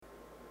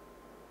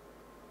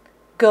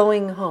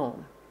Going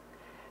Home,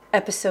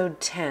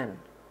 Episode 10.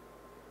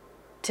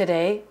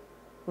 Today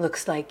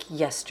looks like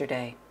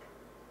yesterday.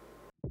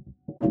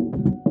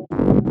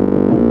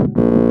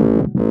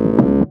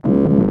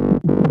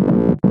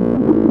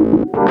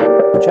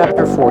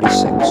 Chapter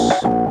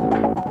 46.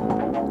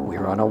 We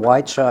are on a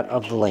wide shot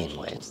of the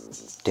laneway.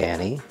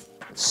 Danny,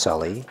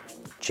 Sully,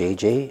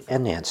 JJ,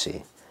 and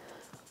Nancy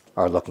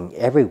are looking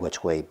every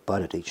which way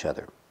but at each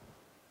other.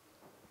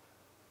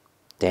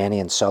 Danny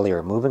and Sully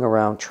are moving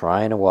around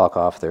trying to walk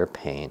off their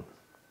pain.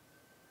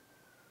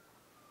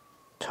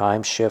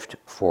 Time shift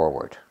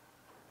forward.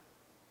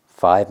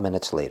 5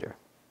 minutes later.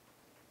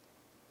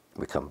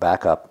 We come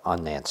back up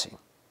on Nancy.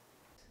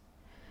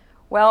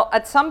 Well,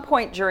 at some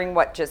point during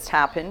what just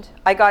happened,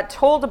 I got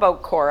told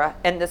about Cora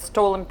and the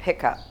stolen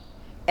pickup,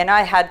 and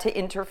I had to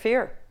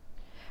interfere.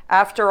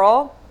 After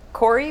all,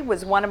 Corey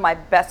was one of my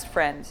best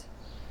friends,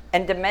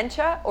 and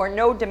dementia or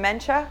no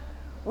dementia,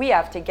 we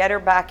have to get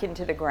her back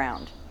into the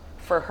ground,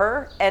 for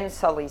her and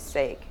Sully's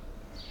sake.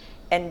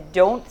 And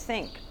don't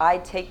think I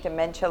take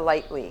dementia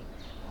lightly.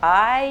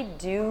 I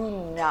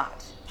do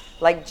not.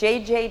 Like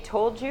JJ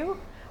told you,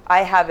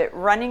 I have it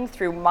running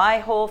through my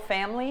whole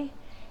family,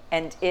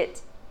 and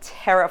it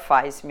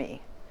terrifies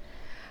me.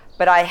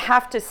 But I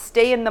have to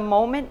stay in the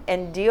moment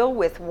and deal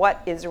with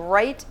what is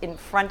right in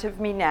front of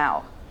me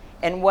now.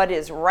 And what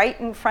is right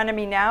in front of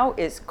me now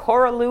is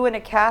Cora Lou in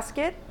a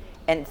casket,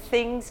 and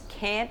things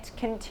can't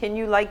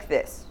continue like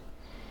this.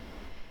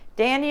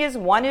 Danny has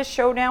won his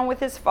showdown with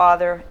his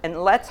father,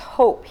 and let's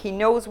hope he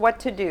knows what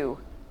to do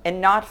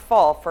and not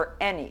fall for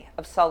any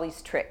of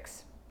Sully's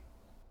tricks.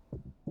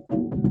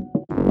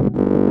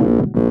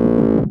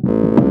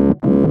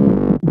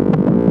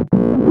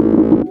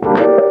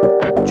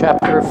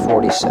 Chapter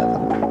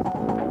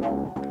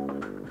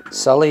 47.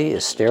 Sully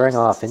is staring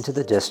off into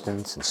the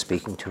distance and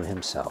speaking to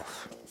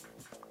himself.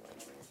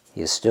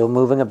 He is still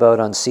moving about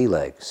on sea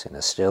legs and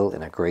is still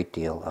in a great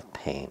deal of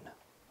pain.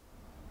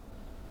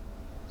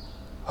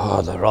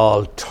 Oh, they're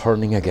all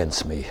turning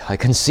against me. I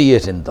can see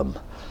it in them.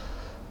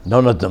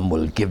 None of them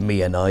will give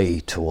me an eye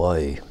to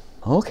eye.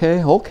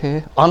 Okay.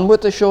 On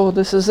with the show,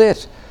 this is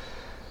it.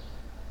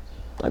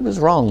 I was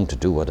wrong to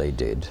do what I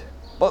did.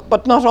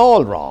 But not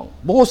all wrong,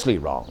 mostly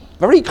wrong.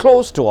 Very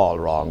close to all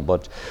wrong,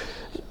 but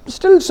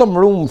still some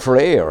room for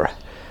error.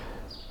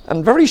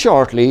 And very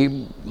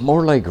shortly,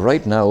 more like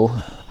right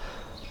now,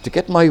 to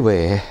get my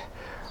way,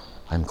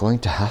 I'm going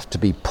to have to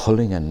be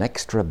pulling an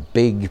extra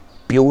big,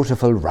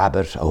 beautiful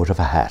rabbit out of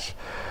a hat.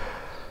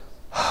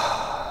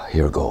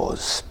 Here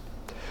goes.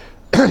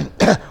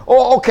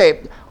 Oh,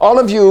 okay, all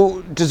of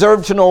you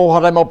deserve to know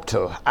what I'm up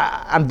to,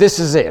 and this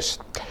is it.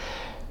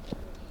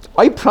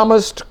 I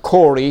promised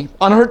Corey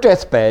on her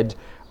deathbed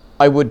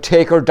I would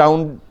take her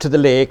down to the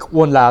lake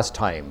one last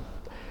time.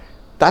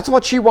 That's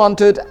what she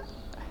wanted,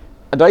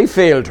 and I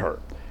failed her.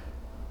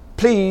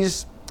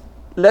 Please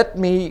let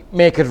me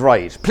make it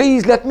right.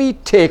 Please let me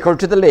take her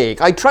to the lake.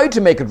 I tried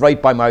to make it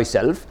right by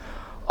myself.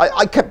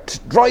 I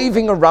kept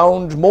driving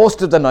around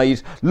most of the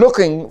night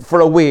looking for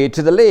a way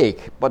to the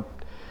lake, but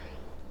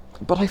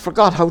I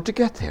forgot how to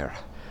get there.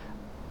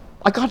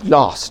 I got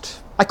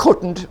lost. I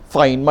couldn't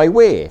find my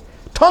way.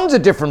 Tons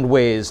of different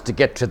ways to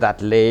get to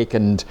that lake,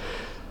 and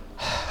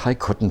I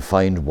couldn't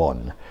find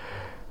one.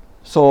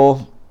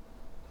 So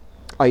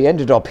I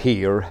ended up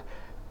here,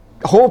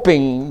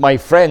 hoping my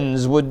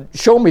friends would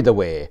show me the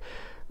way.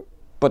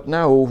 But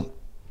now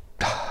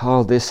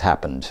all this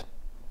happened.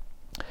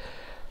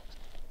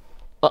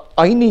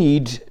 I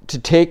need to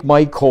take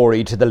my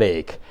Corey to the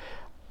lake.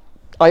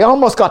 I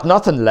almost got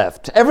nothing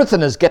left.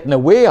 Everything is getting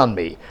away on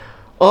me.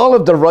 All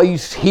of the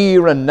right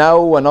here and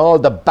now and all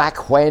the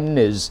back when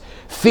is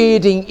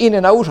fading in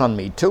and out on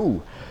me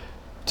too.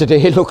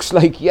 Today looks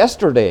like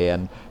yesterday,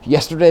 and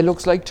yesterday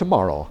looks like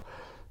tomorrow.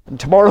 And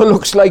tomorrow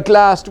looks like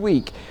last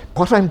week.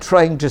 What I'm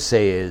trying to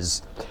say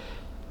is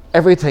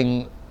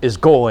everything is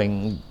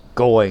going,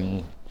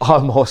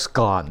 almost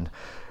gone.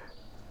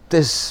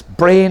 This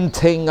brain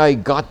thing I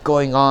got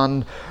going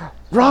on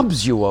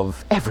robs you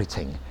of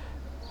everything.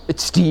 It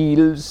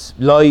steals,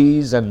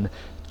 lies, and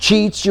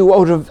cheats you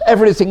out of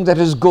everything that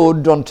is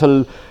good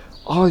until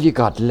all you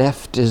got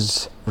left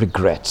is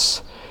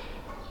regrets.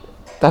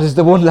 That is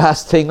the one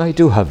last thing I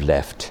do have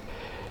left.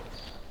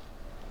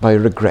 My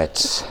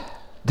regrets.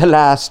 The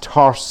last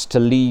horse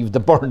to leave the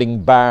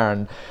burning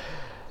barn.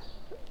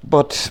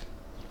 But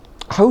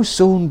how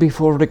soon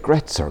before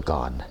regrets are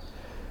gone?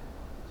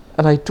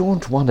 And I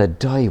don't want to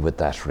die with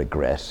that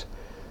regret.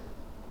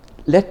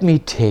 Let me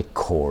take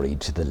Corey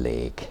to the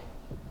lake.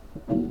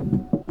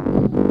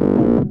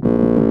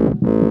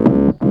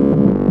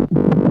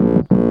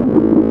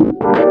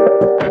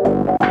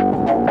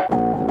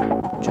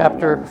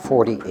 Chapter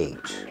 48.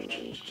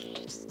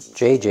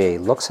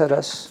 JJ looks at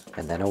us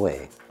and then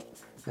away,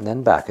 and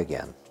then back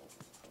again.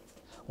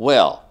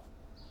 Well,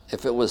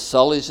 if it was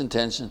Sully's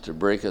intention to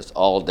break us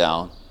all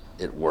down,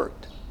 it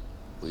worked.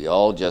 We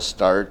all just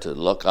started to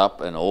look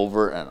up and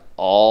over and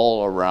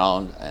all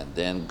around, and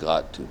then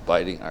got to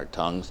biting our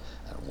tongues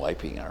and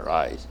wiping our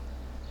eyes.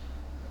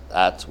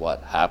 That's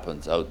what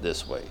happens out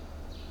this way.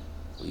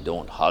 We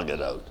don't hug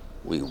it out.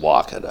 We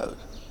walk it out.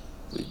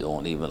 We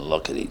don't even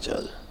look at each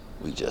other.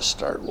 We just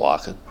start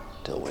walking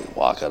till we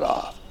walk it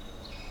off.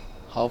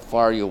 How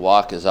far you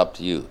walk is up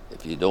to you.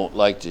 If you don't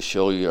like to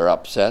show you're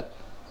upset,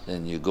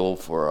 then you go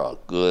for a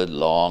good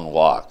long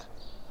walk,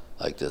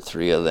 like the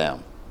three of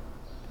them.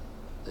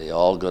 They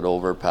all got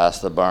over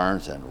past the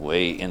barns and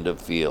way into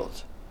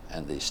fields,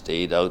 and they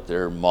stayed out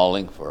there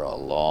mulling for a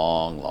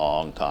long,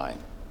 long time.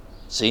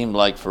 Seemed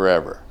like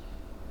forever.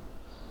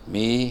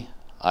 Me,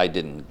 I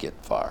didn't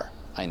get far.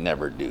 I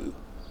never do.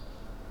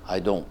 I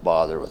don't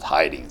bother with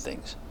hiding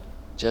things,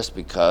 just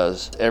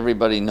because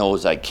everybody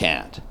knows I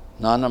can't.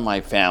 None of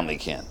my family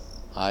can.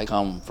 I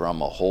come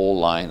from a whole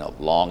line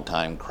of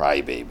long-time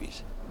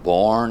crybabies,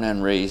 born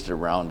and raised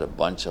around a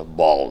bunch of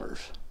ballers.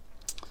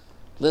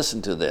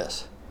 Listen to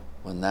this.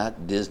 When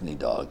that Disney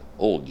dog,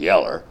 Old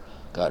Yeller,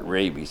 got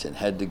rabies and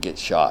had to get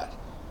shot,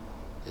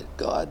 it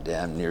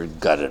goddamn near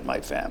gutted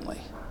my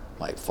family.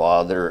 My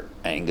father,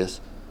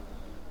 Angus,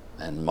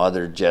 and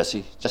mother,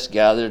 Jessie, just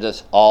gathered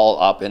us all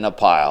up in a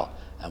pile,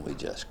 and we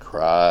just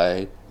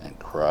cried and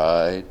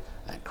cried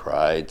and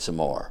cried some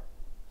more,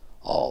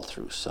 all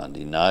through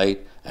Sunday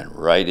night and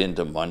right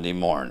into Monday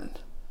morning.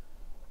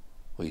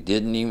 We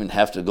didn't even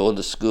have to go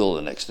to school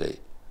the next day.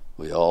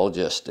 We all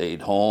just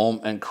stayed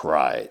home and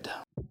cried.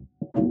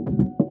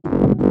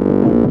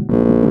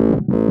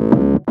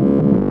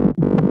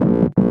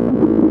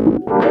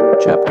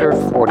 Chapter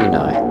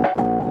 49.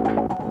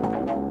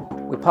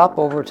 We pop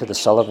over to the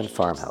Sullivan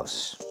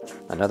farmhouse.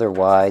 Another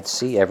wide,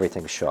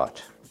 see-everything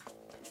shot.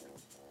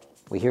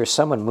 We hear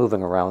someone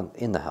moving around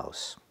in the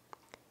house.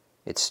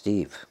 It's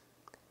Steve.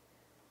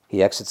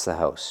 He exits the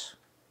house.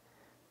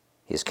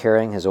 He is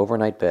carrying his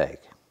overnight bag.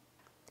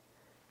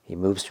 He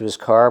moves to his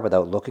car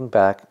without looking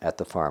back at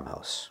the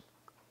farmhouse.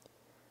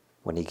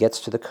 When he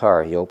gets to the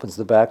car, he opens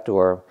the back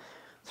door,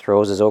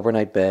 throws his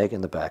overnight bag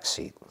in the back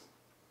seat.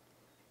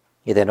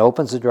 He then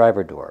opens the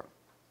driver door.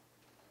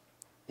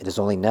 It is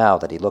only now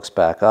that he looks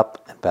back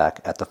up and back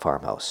at the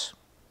farmhouse.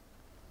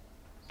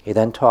 He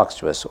then talks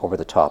to us over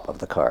the top of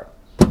the car.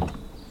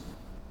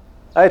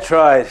 I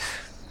tried.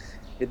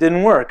 It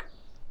didn't work.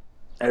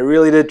 I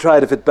really did try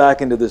to fit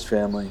back into this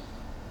family.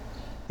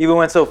 Even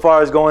went so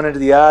far as going into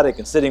the attic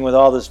and sitting with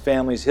all this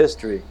family's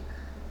history.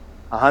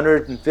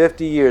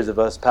 150 years of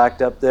us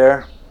packed up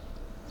there.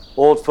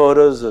 Old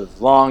photos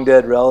of long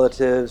dead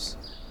relatives,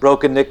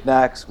 broken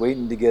knickknacks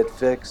waiting to get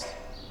fixed,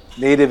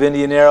 native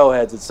Indian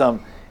arrowheads that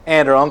some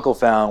aunt or uncle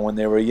found when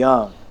they were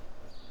young,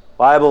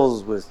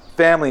 Bibles with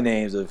family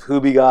names of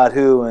who begot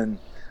who, and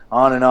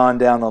on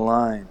down the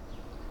line.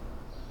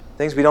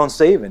 Things we don't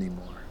save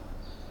anymore.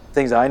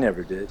 Things I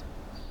never did.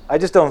 I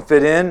just don't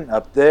fit in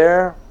up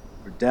there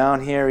or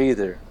down here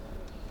either.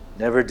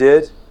 Never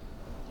did,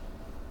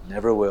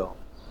 never will.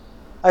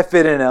 I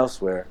fit in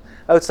elsewhere,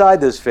 outside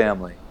this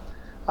family.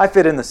 I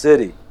fit in the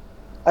city.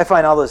 I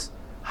find all this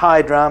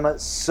high drama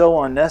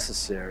so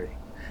unnecessary.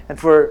 And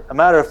for a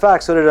matter of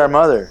fact, so did our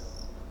mother.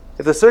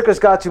 If the circus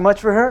got too much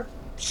for her,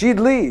 she'd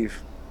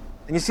leave.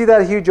 And you see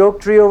that huge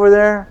oak tree over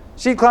there?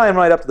 She'd climb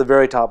right up to the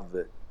very top of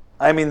it.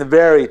 I mean the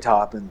very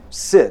top, and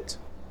sit.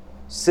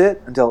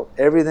 Sit until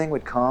everything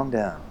would calm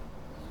down.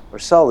 Or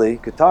Sully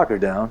could talk her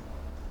down.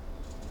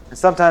 And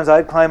sometimes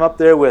I'd climb up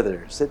there with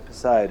her, sit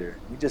beside her.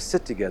 We'd just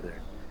sit together,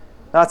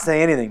 not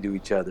say anything to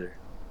each other.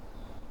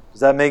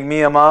 Does that make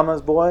me a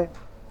mama's boy?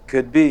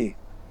 Could be.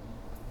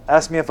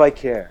 Ask me if I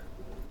care.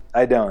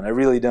 I don't. I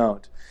really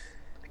don't.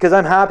 Because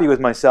I'm happy with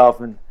myself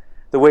and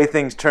the way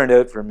things turned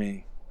out for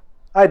me.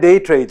 I day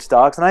trade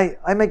stocks and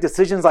I make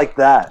decisions like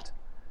that.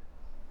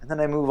 And then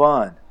I move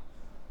on.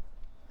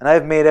 And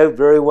I've made out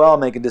very well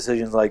making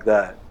decisions like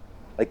that.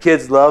 My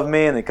kids love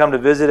me and they come to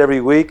visit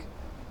every week.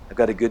 I've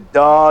got a good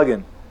dog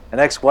and an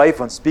ex-wife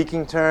on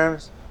speaking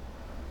terms.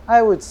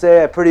 I would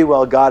say I pretty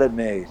well got it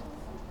made.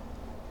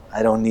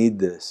 I don't need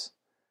this.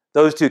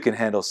 Those two can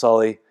handle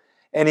Sully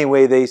any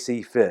way they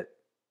see fit.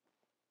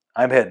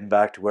 I'm heading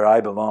back to where I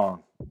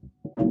belong.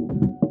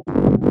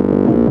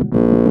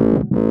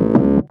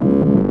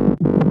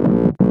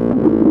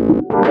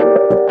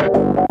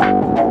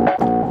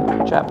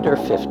 Chapter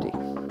 50.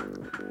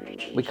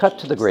 We cut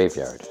to the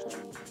graveyard.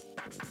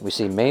 We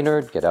see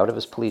Maynard get out of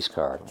his police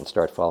car and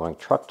start following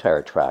truck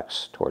tire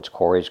tracks towards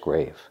Corey's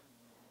grave.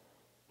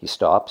 He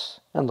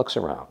stops and looks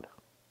around.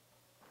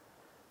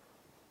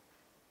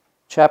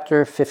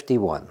 Chapter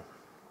 51.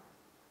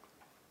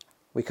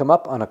 We come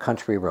up on a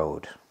country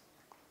road.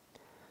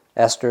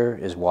 Esther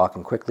is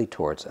walking quickly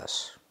towards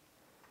us.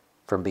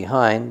 From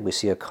behind, we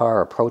see a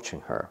car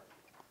approaching her.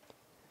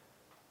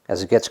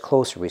 As it gets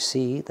closer, we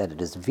see that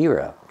it is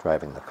Vera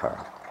driving the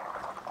car.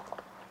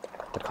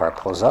 The car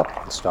pulls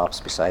up and stops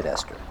beside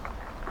Esther.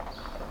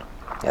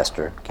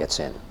 Esther gets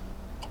in.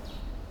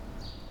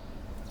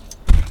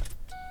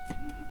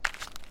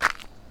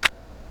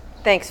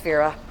 Thanks,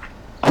 Vera.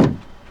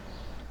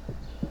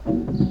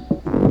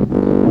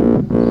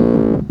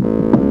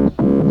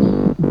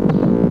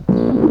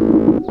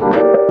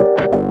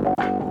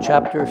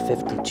 Chapter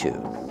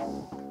 52.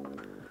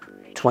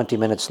 20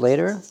 minutes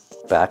later,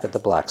 back at the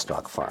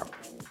Blackstock farm.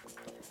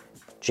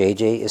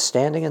 JJ is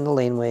standing in the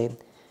laneway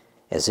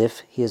as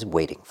if he is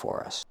waiting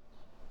for us.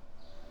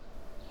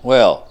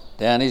 Well,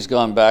 Danny's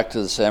gone back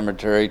to the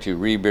cemetery to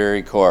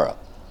rebury Cora,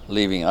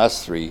 leaving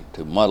us three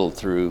to muddle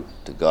through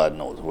to God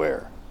knows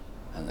where.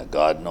 And the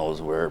God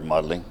knows where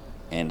muddling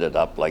ended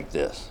up like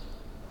this.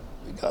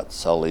 We got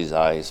Sully's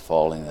eyes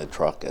following the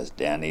truck as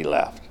Danny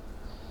left,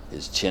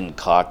 his chin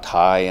cocked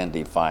high and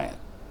defiant,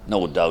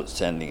 no doubt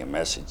sending a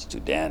message to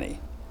Danny.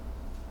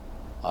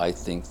 I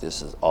think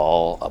this is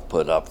all a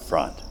put-up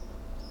front,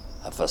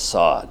 a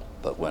facade,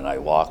 but when I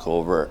walk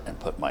over and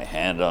put my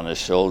hand on his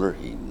shoulder,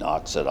 he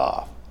knocks it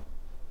off.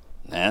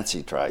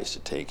 Nancy tries to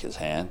take his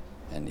hand,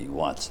 and he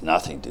wants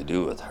nothing to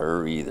do with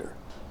her either.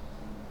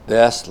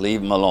 Best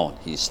leave him alone.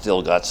 He's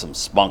still got some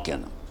spunk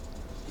in him.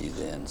 He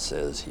then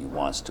says he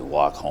wants to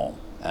walk home,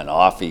 and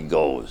off he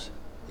goes.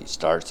 He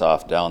starts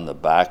off down the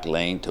back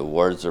lane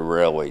towards the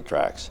railway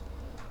tracks.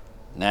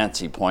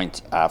 Nancy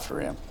points after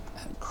him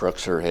and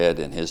crooks her head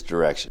in his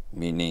direction,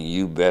 meaning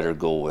you better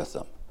go with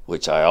him,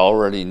 which I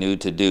already knew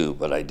to do,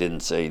 but I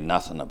didn't say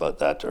nothing about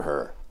that to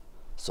her.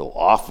 So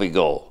off we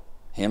go,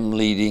 him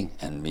leading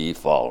and me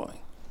following.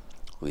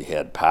 We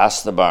head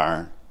past the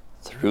barn,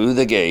 through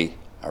the gate,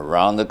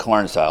 around the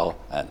corn silo,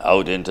 and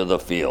out into the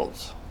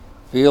fields.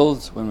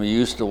 Fields when we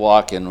used to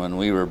walk in when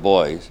we were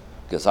boys,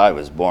 because I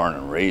was born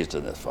and raised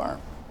on this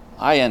farm.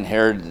 I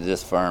inherited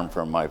this farm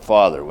from my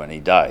father when he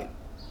died,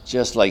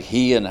 just like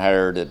he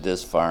inherited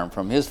this farm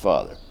from his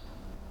father.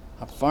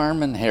 A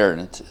farm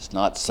inheritance is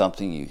not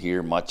something you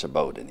hear much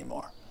about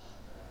anymore.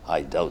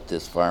 I doubt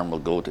this farm will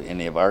go to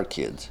any of our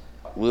kids.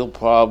 We'll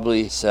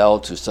probably sell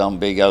to some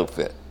big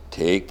outfit,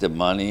 take the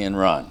money and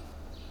run.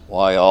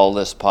 Why all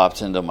this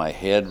pops into my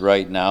head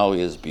right now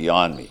is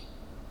beyond me,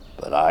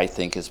 but I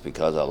think it's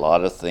because a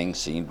lot of things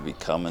seem to be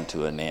coming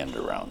to an end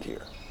around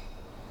here.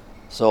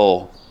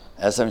 So,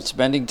 as I'm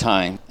spending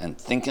time and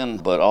thinking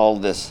about all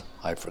this,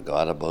 I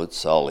forgot about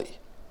Sully.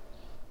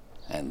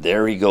 And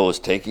there he goes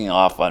taking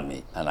off on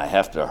me, and I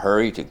have to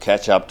hurry to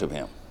catch up to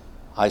him.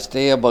 I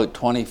stay about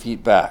 20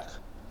 feet back,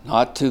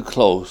 not too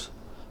close,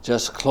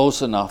 just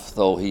close enough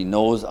though he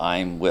knows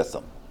I'm with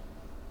him.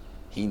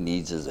 He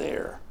needs his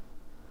air.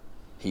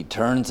 He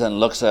turns and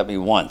looks at me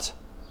once,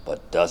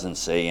 but doesn't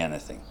say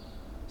anything.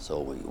 So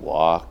we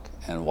walk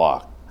and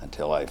walk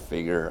until I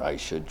figure I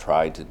should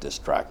try to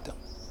distract him.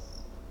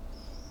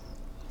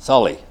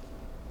 Sully,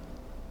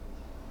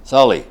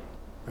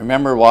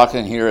 remember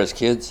walking here as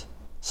kids?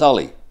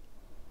 Sully.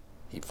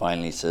 He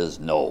finally says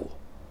no,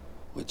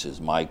 which is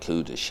my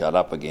clue to shut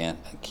up again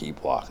and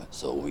keep walking.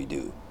 So we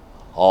do,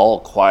 all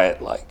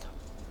quiet like.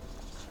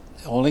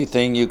 The only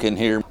thing you can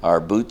hear are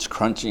boots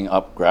crunching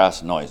up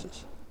grass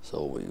noises.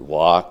 So we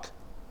walk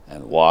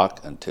and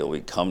walk until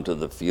we come to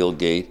the field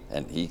gate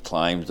and he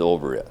climbs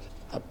over it.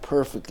 A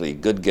perfectly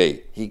good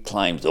gate. He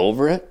climbs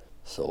over it,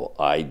 so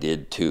I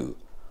did too.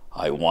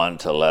 I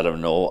wanted to let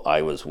him know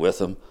I was with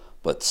him,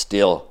 but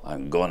still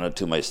I'm going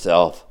to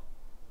myself,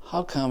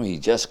 how come he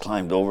just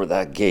climbed over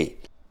that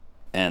gate?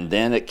 And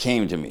then it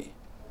came to me.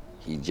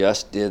 He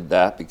just did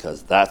that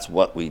because that's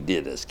what we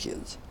did as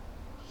kids.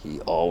 He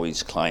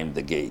always climbed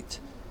the gates.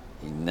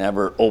 He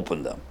never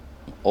opened them.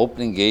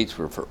 Opening gates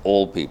were for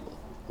old people.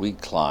 We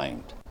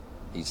climbed.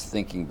 He's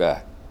thinking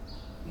back.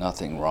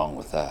 Nothing wrong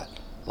with that.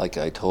 Like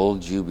I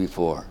told you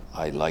before,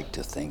 I like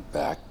to think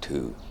back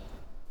too.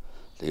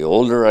 The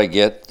older I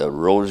get, the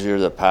rosier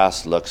the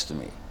past looks to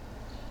me.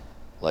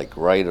 Like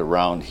right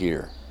around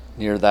here.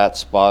 Near that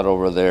spot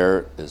over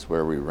there is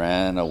where we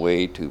ran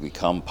away to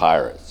become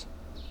pirates.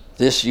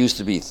 This used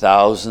to be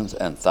thousands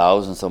and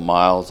thousands of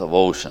miles of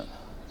ocean.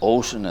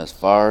 Ocean as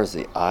far as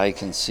the eye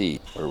can see,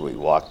 where we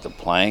walked the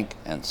plank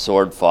and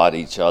sword fought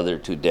each other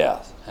to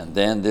death. And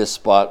then this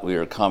spot we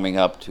are coming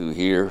up to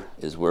here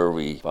is where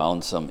we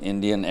found some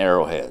Indian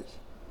arrowheads.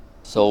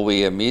 So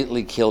we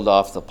immediately killed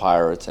off the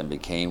pirates and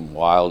became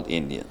wild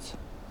Indians.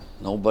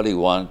 Nobody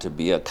wanted to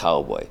be a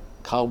cowboy.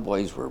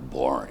 Cowboys were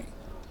boring.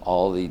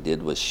 All they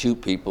did was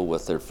shoot people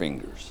with their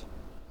fingers.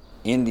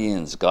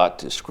 Indians got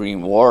to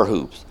scream war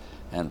whoops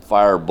and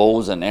fire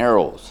bows and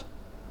arrows.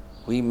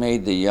 We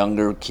made the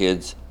younger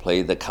kids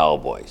play the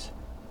cowboys.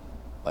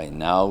 By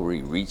now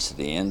we reached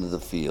the end of the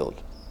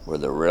field where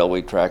the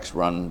railway tracks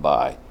run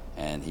by,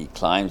 and he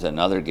climbs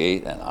another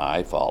gate and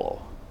I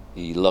follow.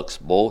 He looks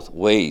both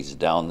ways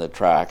down the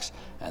tracks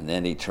and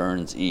then he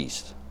turns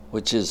east,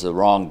 which is the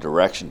wrong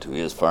direction to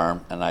his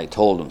farm, and I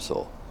told him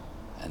so.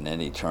 And then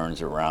he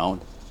turns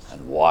around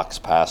and walks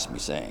past me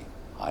saying,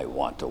 I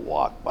want to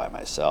walk by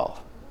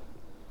myself.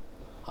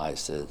 I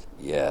said,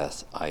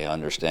 yes, I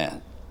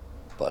understand,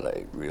 but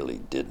I really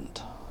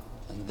didn't.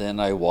 And then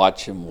I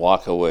watch him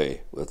walk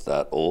away with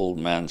that old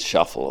man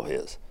shuffle of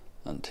his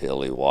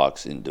until he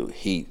walks into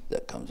heat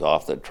that comes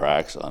off the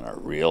tracks on a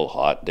real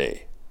hot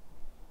day.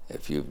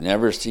 If you've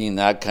never seen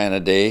that kind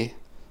of day,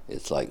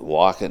 it's like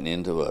walking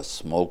into a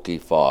smoky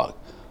fog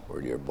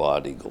where your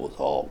body goes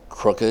all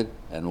crooked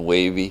and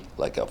wavy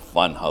like a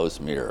funhouse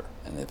mirror.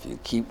 And if you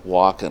keep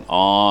walking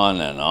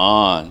on and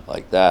on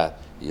like that,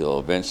 you'll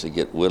eventually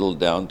get whittled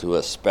down to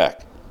a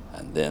speck.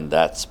 And then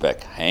that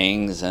speck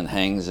hangs and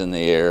hangs in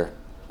the air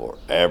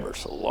ever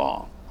so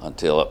long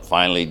until it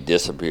finally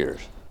disappears,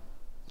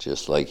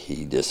 just like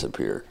he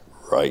disappeared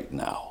right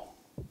now.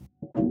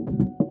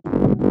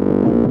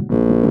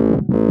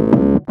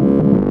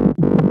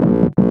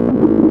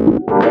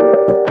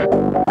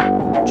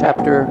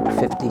 Chapter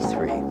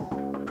 53.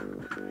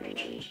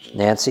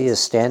 Nancy is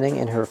standing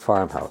in her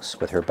farmhouse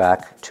with her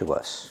back to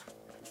us.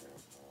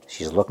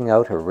 She's looking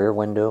out her rear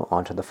window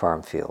onto the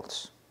farm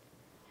fields.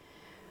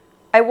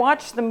 I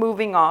watched them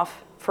moving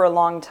off for a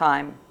long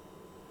time.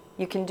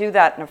 You can do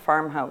that in a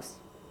farmhouse.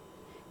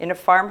 In a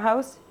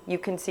farmhouse, you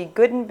can see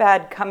good and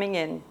bad coming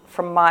in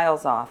from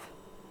miles off.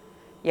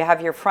 You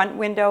have your front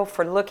window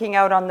for looking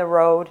out on the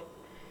road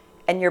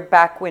and your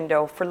back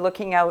window for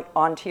looking out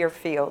onto your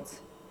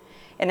fields.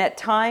 And at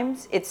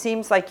times, it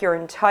seems like your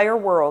entire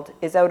world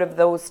is out of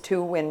those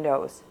two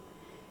windows.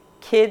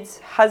 Kids,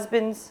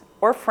 husbands,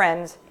 or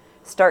friends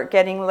start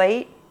getting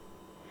late.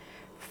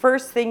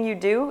 First thing you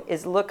do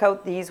is look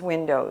out these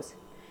windows.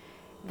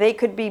 They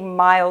could be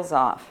miles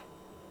off,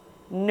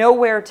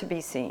 nowhere to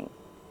be seen,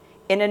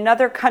 in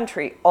another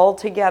country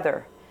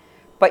altogether,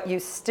 but you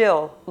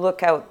still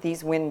look out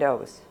these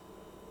windows.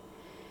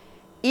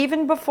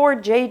 Even before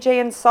JJ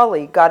and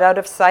Sully got out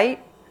of sight,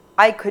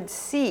 I could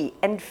see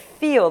and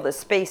feel the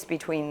space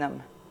between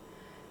them.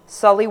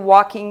 Sully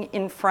walking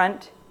in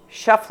front,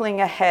 shuffling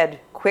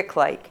ahead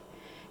quick-like,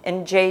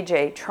 and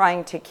JJ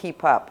trying to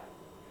keep up.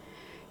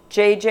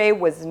 JJ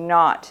was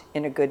not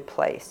in a good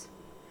place.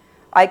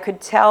 I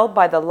could tell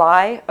by the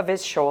lie of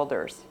his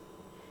shoulders.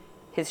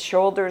 His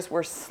shoulders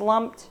were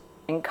slumped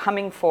and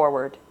coming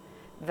forward.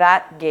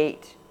 That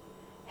gait,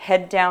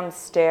 head down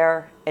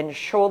stare and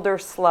shoulder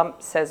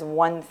slump says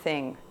one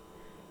thing: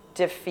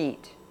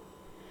 defeat.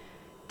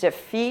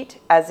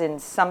 Defeat as in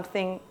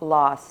something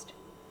lost.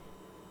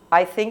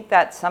 I think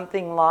that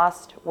something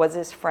lost was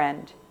his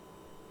friend.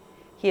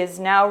 He is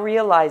now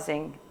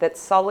realizing that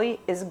Sully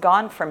is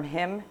gone from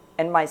him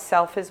and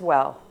myself as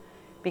well,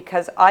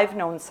 because I've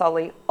known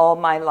Sully all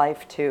my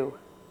life too.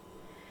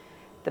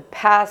 The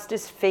past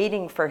is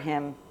fading for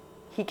him.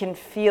 He can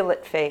feel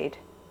it fade.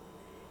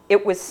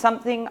 It was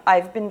something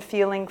I've been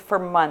feeling for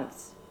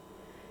months.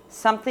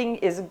 Something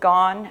is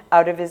gone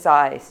out of his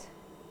eyes.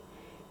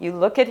 You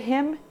look at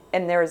him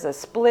and there is a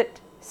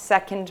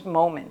split-second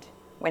moment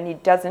when he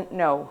doesn't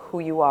know who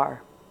you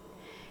are.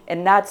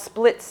 And that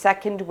split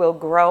second will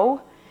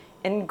grow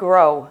and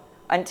grow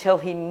until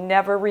he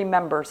never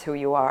remembers who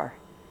you are.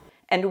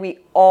 And we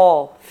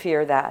all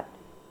fear that.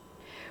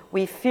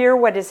 We fear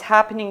what is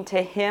happening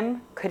to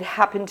him could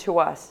happen to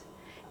us,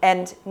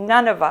 and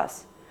none of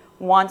us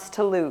wants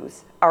to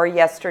lose our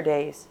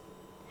yesterdays.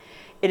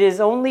 It is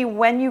only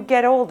when you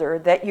get older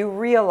that you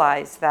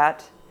realize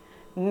that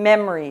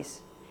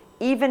memories,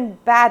 even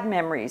bad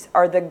memories,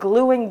 are the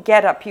glue and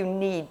get-up you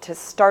need to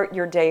start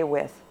your day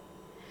with.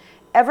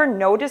 Ever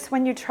notice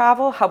when you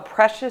travel how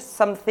precious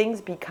some things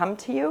become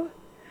to you?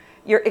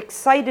 You're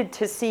excited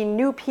to see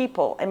new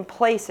people and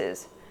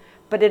places,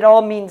 but it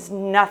all means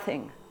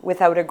nothing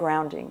without a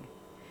grounding.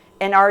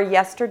 And our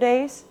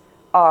yesterdays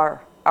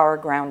are our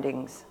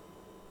groundings.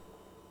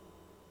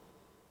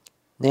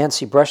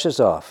 Nancy brushes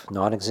off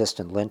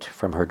non-existent lint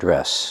from her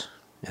dress,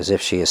 as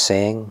if she is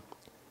saying,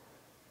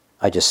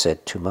 "I just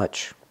said too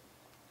much.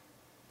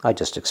 I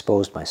just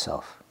exposed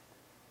myself."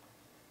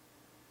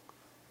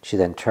 She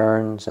then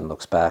turns and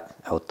looks back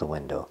out the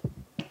window.